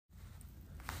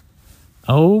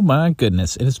Oh my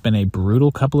goodness, it has been a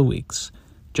brutal couple of weeks.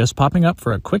 Just popping up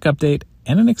for a quick update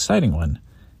and an exciting one.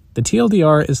 The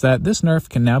TLDR is that this NeRF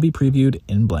can now be previewed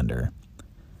in Blender.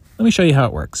 Let me show you how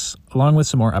it works, along with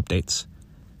some more updates.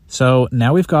 So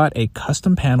now we've got a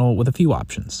custom panel with a few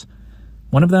options.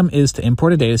 One of them is to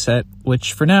import a dataset,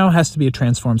 which for now has to be a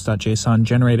transforms.json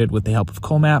generated with the help of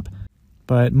ColeMap,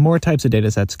 but more types of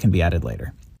datasets can be added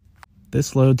later.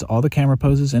 This loads all the camera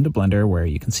poses into Blender where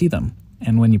you can see them.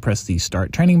 And when you press the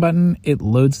Start Training button, it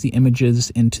loads the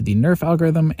images into the NeRF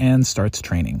algorithm and starts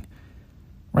training.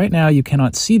 Right now, you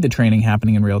cannot see the training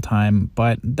happening in real time,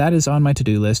 but that is on my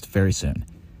to-do list very soon.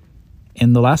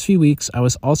 In the last few weeks, I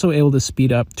was also able to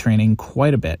speed up training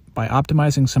quite a bit by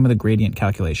optimizing some of the gradient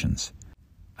calculations.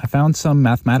 I found some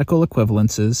mathematical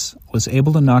equivalences, was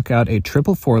able to knock out a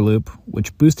triple for loop,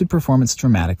 which boosted performance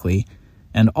dramatically,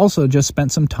 and also just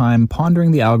spent some time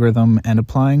pondering the algorithm and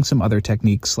applying some other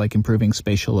techniques like improving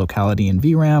spatial locality in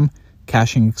VRAM,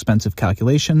 caching expensive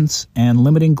calculations, and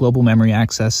limiting global memory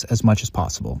access as much as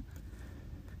possible.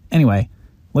 Anyway,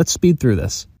 let's speed through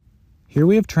this. Here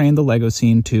we have trained the Lego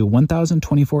scene to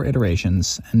 1024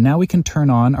 iterations, and now we can turn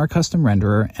on our custom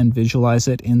renderer and visualize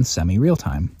it in semi-real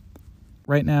time.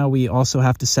 Right now, we also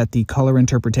have to set the color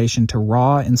interpretation to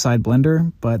raw inside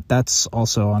Blender, but that's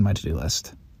also on my to-do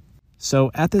list.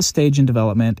 So at this stage in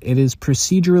development, it is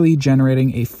procedurally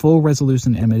generating a full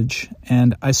resolution image,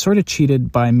 and I sort of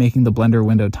cheated by making the Blender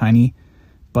window tiny,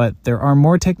 but there are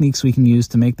more techniques we can use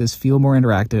to make this feel more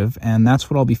interactive, and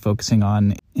that's what I'll be focusing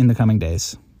on in the coming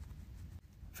days.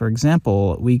 For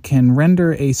example, we can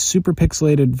render a super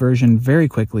pixelated version very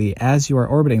quickly as you are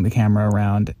orbiting the camera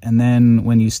around, and then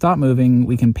when you stop moving,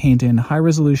 we can paint in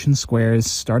high-resolution squares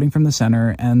starting from the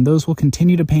center, and those will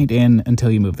continue to paint in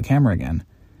until you move the camera again.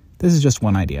 This is just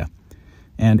one idea.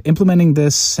 And implementing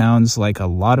this sounds like a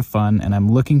lot of fun, and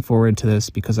I'm looking forward to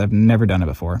this because I've never done it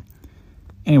before.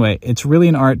 Anyway, it's really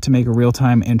an art to make a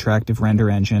real-time interactive render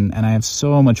engine, and I have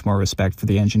so much more respect for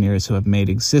the engineers who have made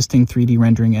existing 3D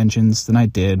rendering engines than I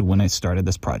did when I started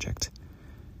this project.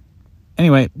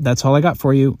 Anyway, that's all I got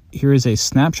for you. Here is a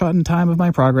snapshot in time of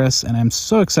my progress, and I'm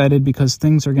so excited because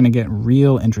things are going to get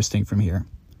real interesting from here.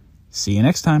 See you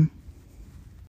next time.